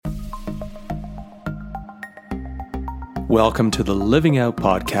Welcome to the Living Out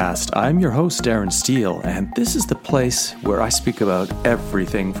Podcast. I'm your host, Darren Steele, and this is the place where I speak about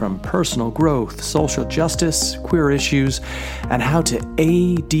everything from personal growth, social justice, queer issues, and how to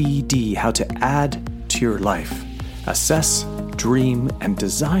how to add to your life. Assess, dream, and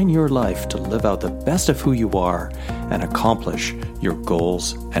design your life to live out the best of who you are and accomplish your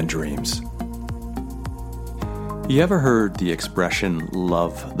goals and dreams. You ever heard the expression,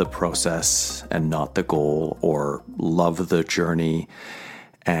 love the process and not the goal, or love the journey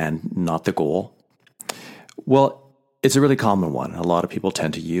and not the goal? Well, it's a really common one. A lot of people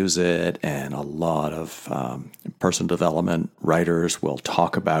tend to use it, and a lot of personal development writers will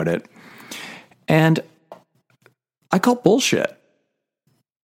talk about it. And I call bullshit.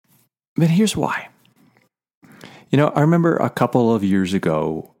 But here's why. I remember a couple of years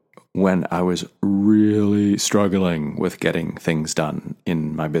ago when I was really struggling with getting things done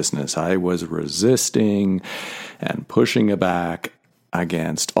in my business. I was resisting and pushing back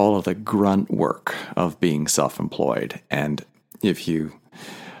against all of the grunt work of being self-employed. And if you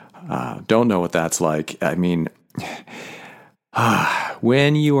don't know what that's like,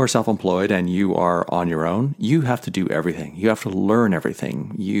 when you are self-employed and you are on your own, you have to do everything. You have to learn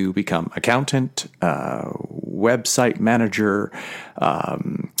everything. You become accountant, website manager.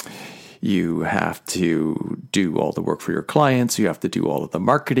 You have to do all the work for your clients. You have to do all of the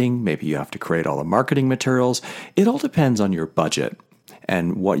marketing. Maybe you have to create all the marketing materials. It all depends on your budget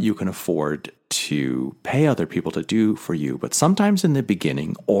and what you can afford to pay other people to do for you. But sometimes in the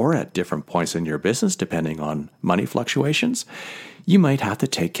beginning or at different points in your business, depending on money fluctuations, you might have to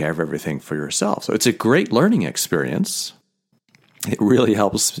take care of everything for yourself. So it's a great learning experience. It really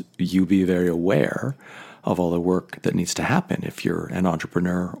helps you be very aware of all the work that needs to happen if you're an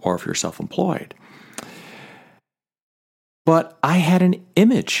entrepreneur or if you're self-employed. But I had an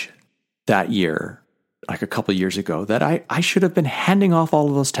image that year, like a couple of years ago, that I should have been handing off all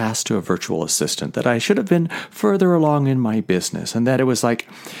of those tasks to a virtual assistant, that I should have been further along in my business, and that it was like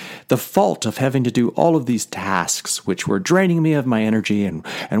the fault of having to do all of these tasks, which were draining me of my energy and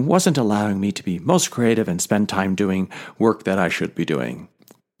wasn't allowing me to be most creative and spend time doing work that I should be doing.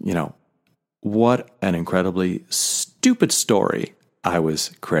 What an incredibly stupid story I was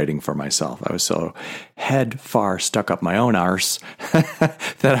creating for myself. I was so head far stuck up my own arse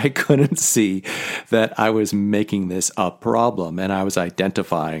that I couldn't see that I was making this a problem, and I was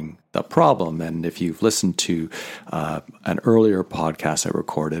identifying the problem. And if you've listened to an earlier podcast I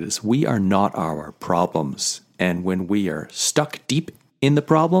recorded, is we are not our problems. And when we are stuck deep in the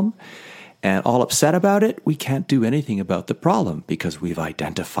problem and all upset about it, we can't do anything about the problem because we've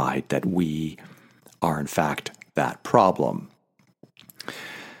identified that we are in fact that problem.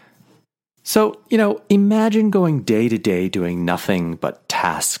 So, imagine going day to day doing nothing but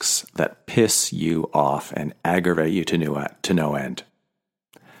tasks that piss you off and aggravate you to no end.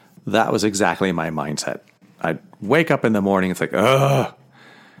 That was exactly my mindset. I'd wake up in the morning, it's like, what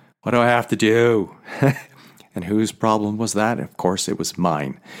do I have to do? And whose problem was that? Of course, it was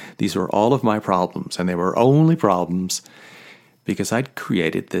mine. These were all of my problems, and they were only problems because I'd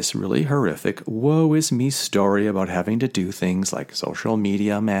created this really horrific woe is me story about having to do things like social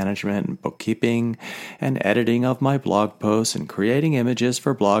media management and bookkeeping and editing of my blog posts and creating images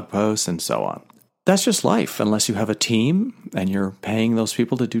for blog posts and so on. That's just life, unless you have a team and you're paying those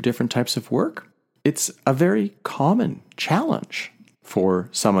people to do different types of work. It's a very common challenge for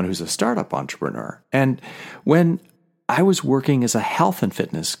someone who's a startup entrepreneur. And when I was working as a health and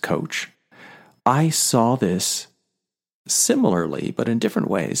fitness coach, I saw this similarly, but in different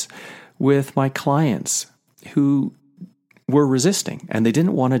ways, with my clients who were resisting and they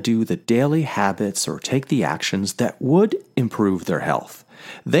didn't want to do the daily habits or take the actions that would improve their health.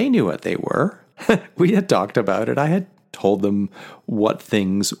 They knew what they were. We had talked about it. I had told them what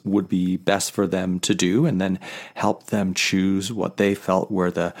things would be best for them to do and then help them choose what they felt were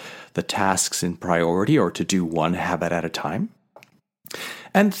the tasks in priority, or to do one habit at a time.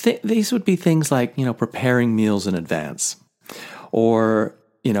 And these would be things like, preparing meals in advance, or,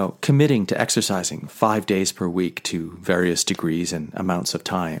 committing to exercising 5 days per week to various degrees and amounts of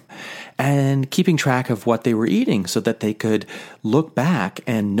time, and keeping track of what they were eating so that they could look back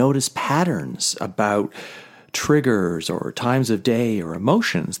and notice patterns about triggers or times of day or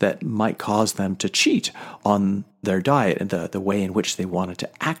emotions that might cause them to cheat on their diet and the way in which they wanted to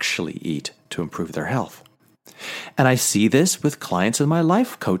actually eat to improve their health. And I see this with clients in my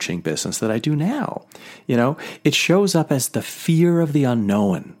life coaching business that I do now. It shows up as the fear of the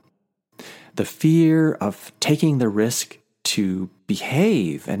unknown, the fear of taking the risk to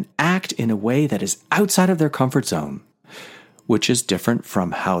behave and act in a way that is outside of their comfort zone, which is different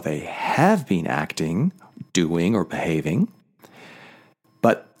from how they have been acting doing or behaving.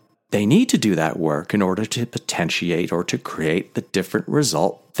 But they need to do that work in order to potentiate or to create the different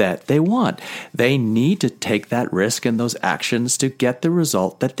result that they want. They need to take that risk and those actions to get the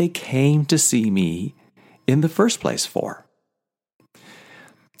result that they came to see me in the first place for.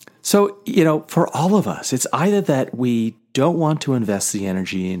 So, for all of us, it's either that we don't want to invest the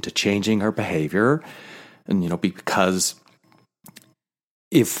energy into changing our behavior, and, because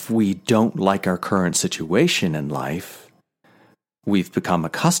if we don't like our current situation in life, we've become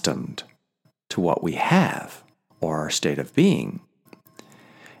accustomed to what we have or our state of being.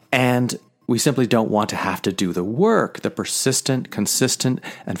 And we simply don't want to have to do the work, the persistent, consistent,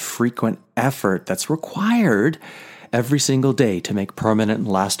 and frequent effort that's required every single day to make permanent and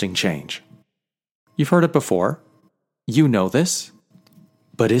lasting change. You've heard it before. You know this.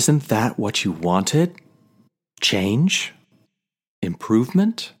 But isn't that what you wanted? Change?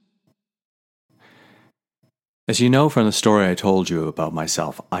 Improvement? As you know from the story I told you about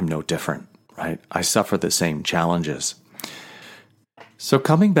myself, I'm no different, right? I suffer the same challenges. So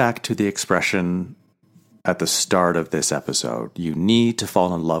coming back to the expression at the start of this episode, you need to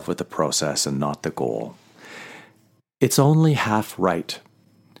fall in love with the process and not the goal. It's only half right.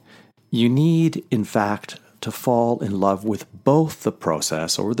 You need, in fact, to fall in love with both the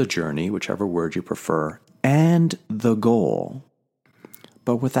process or the journey, whichever word you prefer, and the goal,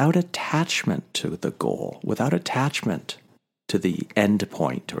 but without attachment to the goal, without attachment to the end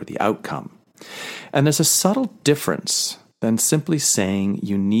point or the outcome. And there's a subtle difference than simply saying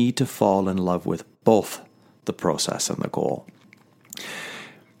you need to fall in love with both the process and the goal.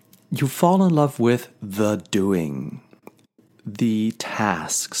 You fall in love with the doing, the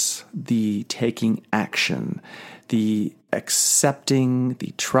tasks, the taking action, the accepting,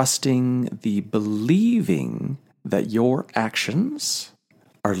 the trusting, the believing that your actions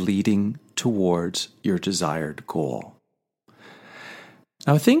are leading towards your desired goal.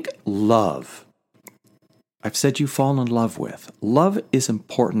 Now, I think love, I've said you fall in love with. Love is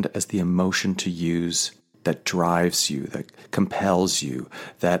important as the emotion to use that drives you, that compels you,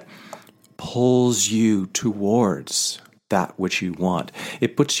 that pulls you towards that which you want.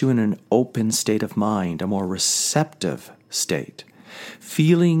 It puts you in an open state of mind, a more receptive state.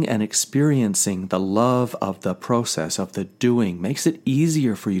 Feeling and experiencing the love of the process, of the doing, makes it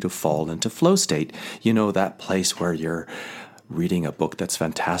easier for you to fall into flow state. That place where you're reading a book that's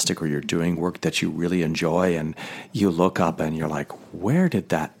fantastic or you're doing work that you really enjoy and you look up and you're like, where did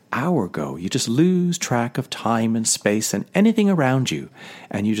that hour go? You just lose track of time and space and anything around you,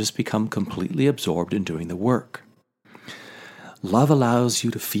 and you just become completely absorbed in doing the work. Love allows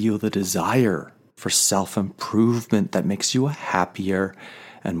you to feel the desire for self-improvement that makes you a happier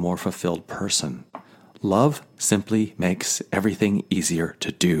and more fulfilled person. Love simply makes everything easier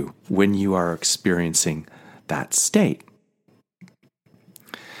to do when you are experiencing that state.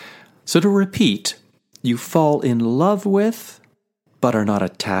 So to repeat, you fall in love with, but are not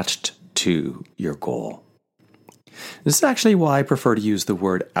attached to your goal. This is actually why I prefer to use the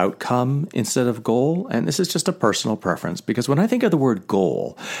word outcome instead of goal, and this is just a personal preference, because when I think of the word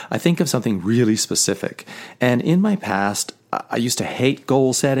goal, I think of something really specific. And in my past, I used to hate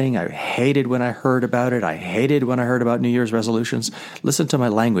goal setting. I hated when I heard about it. I hated when I heard about New Year's resolutions. Listen to my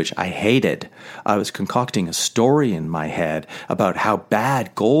language. I hated. I was concocting a story in my head about how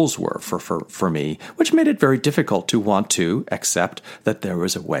bad goals were for me, which made it very difficult to want to accept that there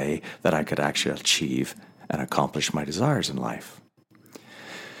was a way that I could actually achieve and accomplish my desires in life.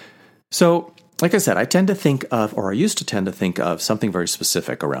 So, like I said, I used to tend to think of something very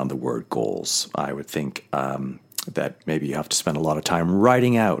specific around the word goals. I would think that maybe you have to spend a lot of time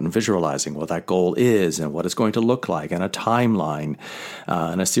writing out and visualizing what that goal is and what it's going to look like, and a timeline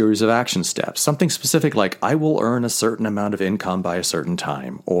and a series of action steps. Something specific like, I will earn a certain amount of income by a certain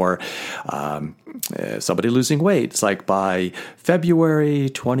time, or somebody losing weight. It's like, by February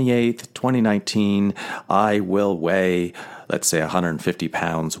 28th, 2019, I will weigh, let's say, 150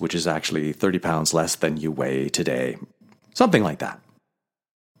 pounds, which is actually 30 pounds less than you weigh today. Something like that.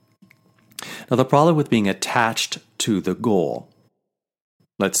 Now, the problem with being attached to the goal,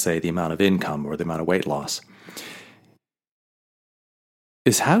 let's say the amount of income or the amount of weight loss,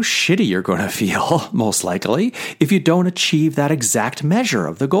 is how shitty you're going to feel, most likely, if you don't achieve that exact measure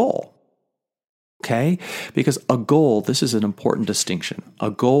of the goal. Okay? Because a goal, this is an important distinction. A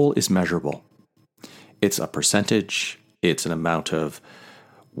goal is measurable. It's a percentage, it's an amount of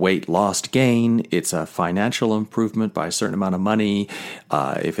weight lost gain, it's a financial improvement by a certain amount of money.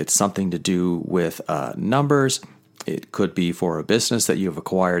 If it's something to do with numbers, it could be for a business that you've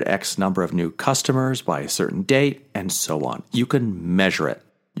acquired X number of new customers by a certain date, and so on. You can measure it.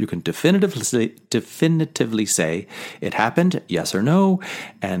 You can definitively say it happened, yes or no,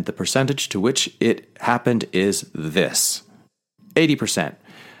 and the percentage to which it happened is this, 80%.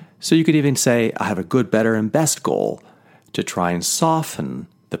 So you could even say, I have a good, better, and best goal to try and soften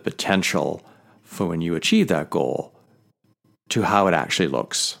the potential for when you achieve that goal to how it actually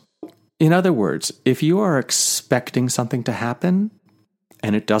looks. In other words, if you are expecting something to happen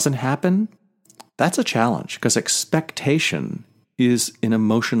and it doesn't happen, that's a challenge because expectation is an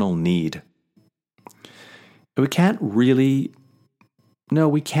emotional need. We can't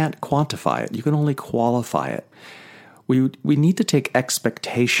quantify it. You can only qualify it. We need to take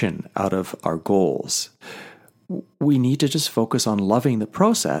expectation out of our goals. We need to just focus on loving the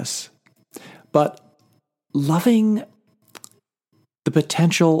process, but loving the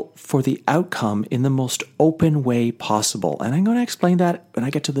potential for the outcome in the most open way possible. And I'm going to explain that when I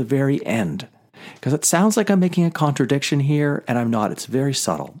get to the very end, because it sounds like I'm making a contradiction here, and I'm not. It's very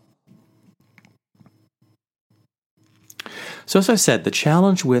subtle. So as I said, the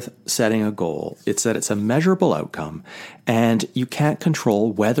challenge with setting a goal is that it's a measurable outcome, and you can't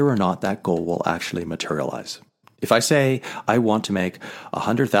control whether or not that goal will actually materialize. If I say I want to make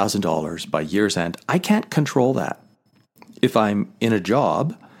 $100,000 by year's end, I can't control that. If I'm in a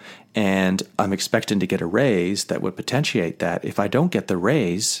job and I'm expecting to get a raise that would potentiate that, if I don't get the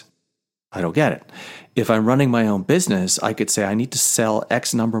raise, I don't get it. If I'm running my own business, I could say I need to sell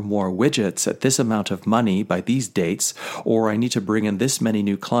X number more widgets at this amount of money by these dates, or I need to bring in this many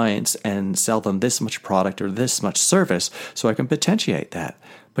new clients and sell them this much product or this much service so I can potentiate that.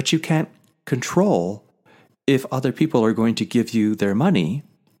 But you can't control if other people are going to give you their money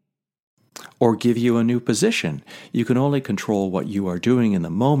or give you a new position. You can only control what you are doing in the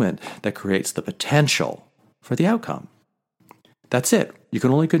moment that creates the potential for the outcome. That's it. You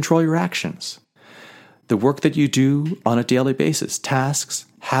can only control your actions. The work that you do on a daily basis, tasks,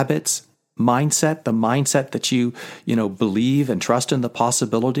 habits, mindset, the mindset that you believe and trust in the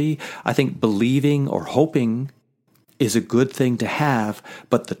possibility. I think believing or hoping is a good thing to have,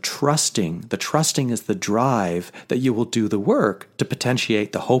 but the trusting is the drive that you will do the work to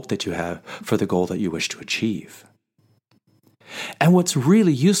potentiate the hope that you have for the goal that you wish to achieve. And what's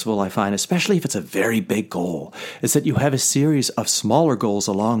really useful, I find, especially if it's a very big goal, is that you have a series of smaller goals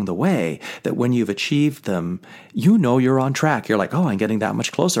along the way that when you've achieved them, you know you're on track. You're like, oh, I'm getting that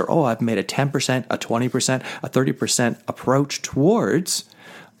much closer. Oh, I've made a 10%, a 20%, a 30% approach towards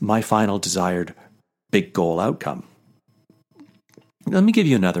my final desired big goal outcome. Let me give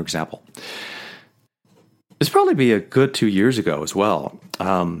you another example. It's probably be a good 2 years ago as well.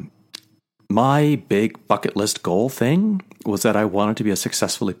 My big bucket list goal thing was that I wanted to be a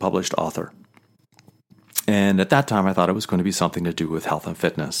successfully published author. And at that time, I thought it was going to be something to do with health and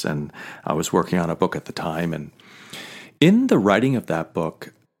fitness. And I was working on a book at the time. And in the writing of that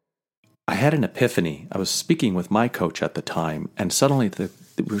book, I had an epiphany. I was speaking with my coach at the time, and suddenly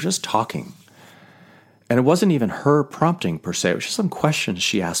we were just talking. And it wasn't even her prompting per se. It was just some questions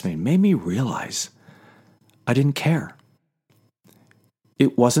she asked me and made me realize I didn't care.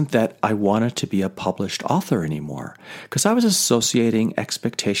 It wasn't that I wanted to be a published author anymore, because I was associating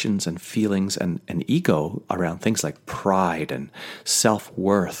expectations and feelings and ego around things like pride and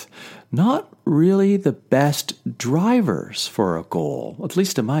self-worth, not really the best drivers for a goal, at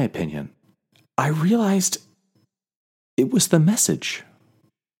least in my opinion. I realized it was the message.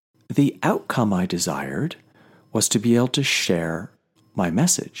 The outcome I desired was to be able to share my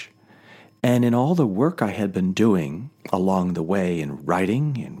message. And in all the work I had been doing along the way in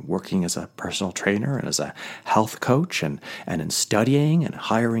writing and working as a personal trainer and as a health coach and in studying and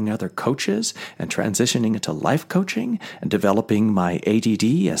hiring other coaches and transitioning into life coaching and developing my ADD,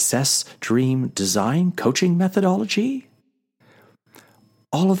 Assess, Dream, Design coaching methodology,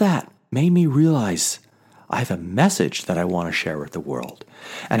 all of that made me realize I have a message that I want to share with the world.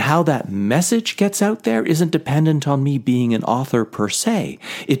 And how that message gets out there isn't dependent on me being an author per se.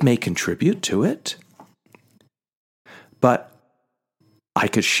 It may contribute to it, but I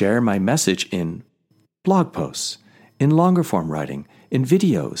could share my message in blog posts, in longer form writing, in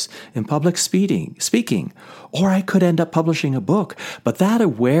videos, in public speaking, or I could end up publishing a book. But that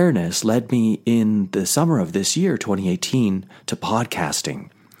awareness led me in the summer of this year, 2018, to podcasting.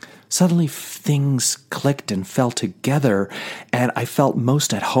 Suddenly things clicked and fell together, and I felt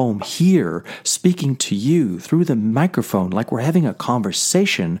most at home here, speaking to you through the microphone like we're having a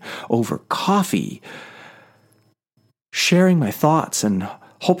conversation over coffee, sharing my thoughts and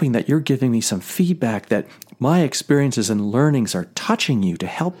hoping that you're giving me some feedback, that my experiences and learnings are touching you to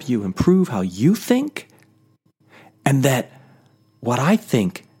help you improve how you think, and that what I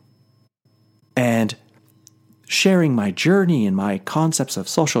think and sharing my journey and my concepts of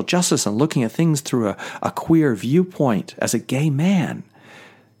social justice and looking at things through a queer viewpoint as a gay man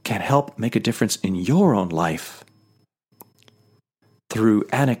can help make a difference in your own life through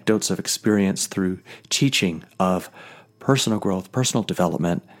anecdotes of experience, through teaching of personal growth, personal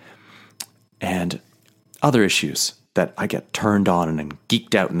development, and other issues that I get turned on and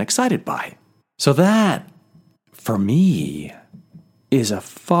geeked out and excited by. So that, for me, is a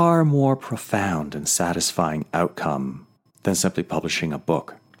far more profound and satisfying outcome than simply publishing a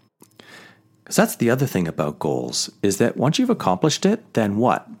book. Because that's the other thing about goals, is that once you've accomplished it, then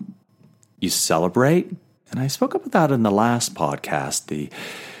what? You celebrate. And I spoke about that in the last podcast, the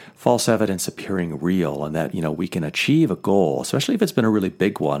false evidence appearing real, and that, we can achieve a goal, especially if it's been a really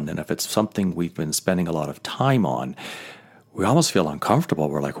big one, and if it's something we've been spending a lot of time on. We almost feel uncomfortable.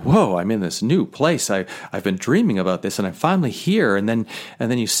 We're like, whoa, I'm in this new place. I've been dreaming about this, and I'm finally here. And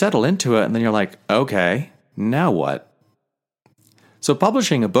then you settle into it, and then you're like, okay, now what? So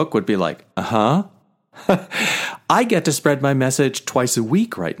publishing a book would be like, I get to spread my message twice a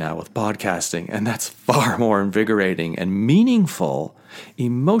week right now with podcasting, and that's far more invigorating and meaningful,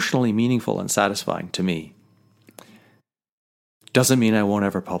 emotionally meaningful and satisfying to me. Doesn't mean I won't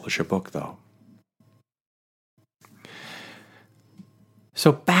ever publish a book, though.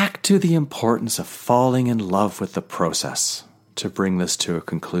 So back to the importance of falling in love with the process. To bring this to a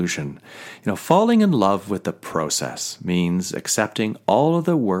conclusion, falling in love with the process means accepting all of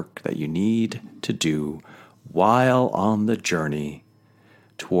the work that you need to do while on the journey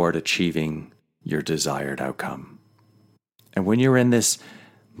toward achieving your desired outcome. And when you're in this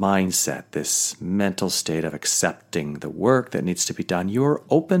mindset, this mental state of accepting the work that needs to be done, you're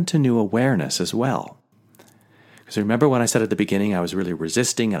open to new awareness as well. Because remember when I said at the beginning I was really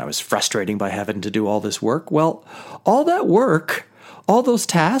resisting and I was frustrating by having to do all this work? Well, all that work, all those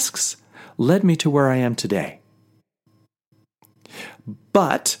tasks led me to where I am today.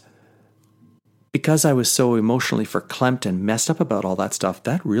 But because I was so emotionally verklempt and messed up about all that stuff,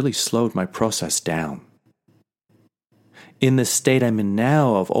 that really slowed my process down. In the state I'm in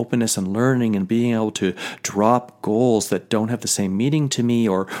now of openness and learning and being able to drop goals that don't have the same meaning to me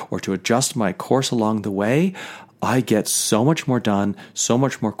or to adjust my course along the way, I get so much more done, so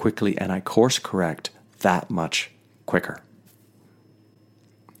much more quickly, and I course correct that much quicker.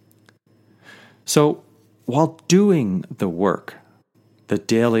 So while doing the work, the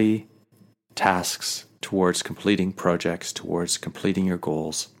daily tasks towards completing projects, towards completing your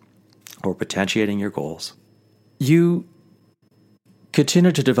goals, or potentiating your goals, you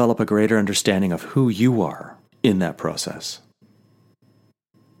continue to develop a greater understanding of who you are in that process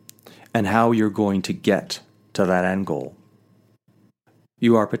and how you're going to get to that end goal.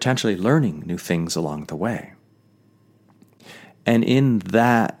 You are potentially learning new things along the way. And in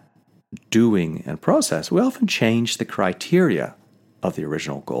that doing and process, we often change the criteria of the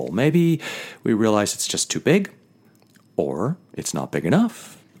original goal. Maybe we realize it's just too big, or it's not big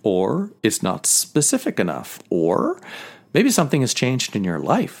enough, or it's not specific enough, or maybe something has changed in your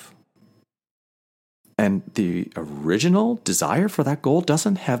life. And the original desire for that goal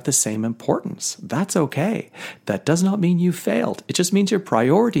doesn't have the same importance. That's okay. That does not mean you failed. It just means your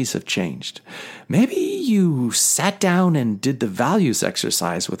priorities have changed. Maybe you sat down and did the values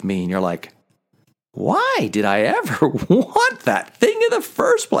exercise with me and you're like, why did I ever want that thing in the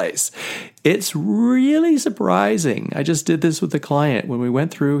first place? It's really surprising. I just did this with a client when we went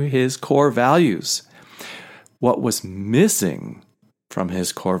through his core values. What was missing from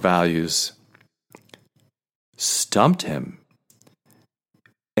his core values stumped him.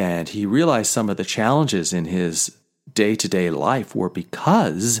 And he realized some of the challenges in his day-to-day life were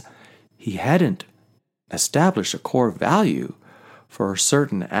because he hadn't established a core value for a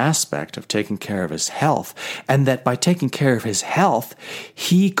certain aspect of taking care of his health, and that by taking care of his health,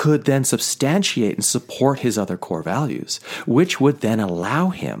 he could then substantiate and support his other core values, which would then allow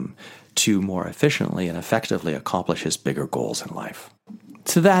him to more efficiently and effectively accomplish his bigger goals in life.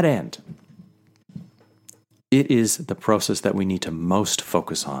 To that end, it is the process that we need to most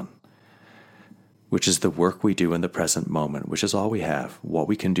focus on, which is the work we do in the present moment, which is all we have, what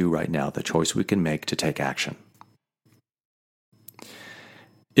we can do right now, the choice we can make to take action.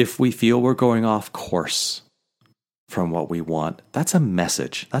 If we feel we're going off course from what we want, that's a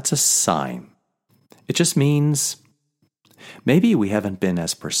message, that's a sign. It just means maybe we haven't been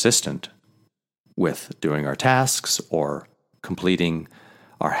as persistent with doing our tasks or completing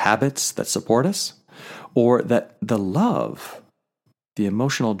our habits that support us, or that the love, the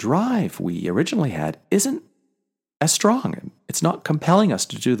emotional drive we originally had isn't as strong. It's not compelling us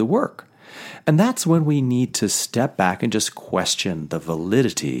to do the work. And that's when we need to step back and just question the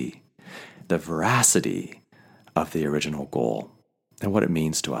validity, the veracity of the original goal and what it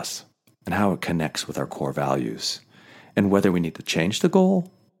means to us and how it connects with our core values and whether we need to change the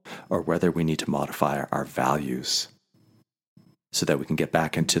goal or whether we need to modify our values so that we can get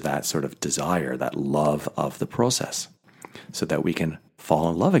back into that sort of desire, that love of the process, so that we can fall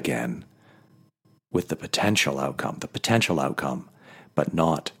in love again with the potential outcome, but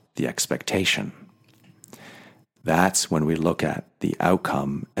not the expectation. That's when we look at the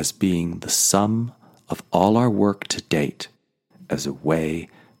outcome as being the sum of all our work to date as a way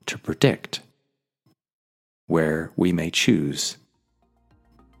to predict where we may choose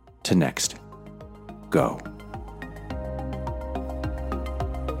to next go.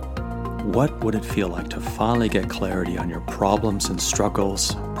 What would it feel like to finally get clarity on your problems and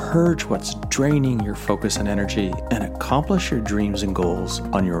struggles, purge what's draining your focus and energy, and accomplish your dreams and goals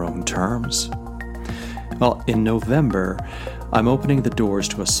on your own terms? Well, in November, I'm opening the doors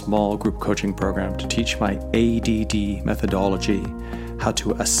to a small group coaching program to teach my ADD methodology, how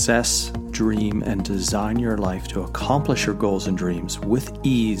to assess, dream, and design your life to accomplish your goals and dreams with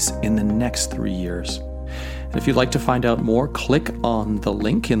ease in the next 3 years. And if you'd like to find out more, click on the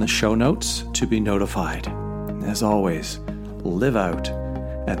link in the show notes to be notified. As always, live out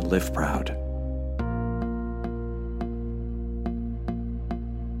and live proud.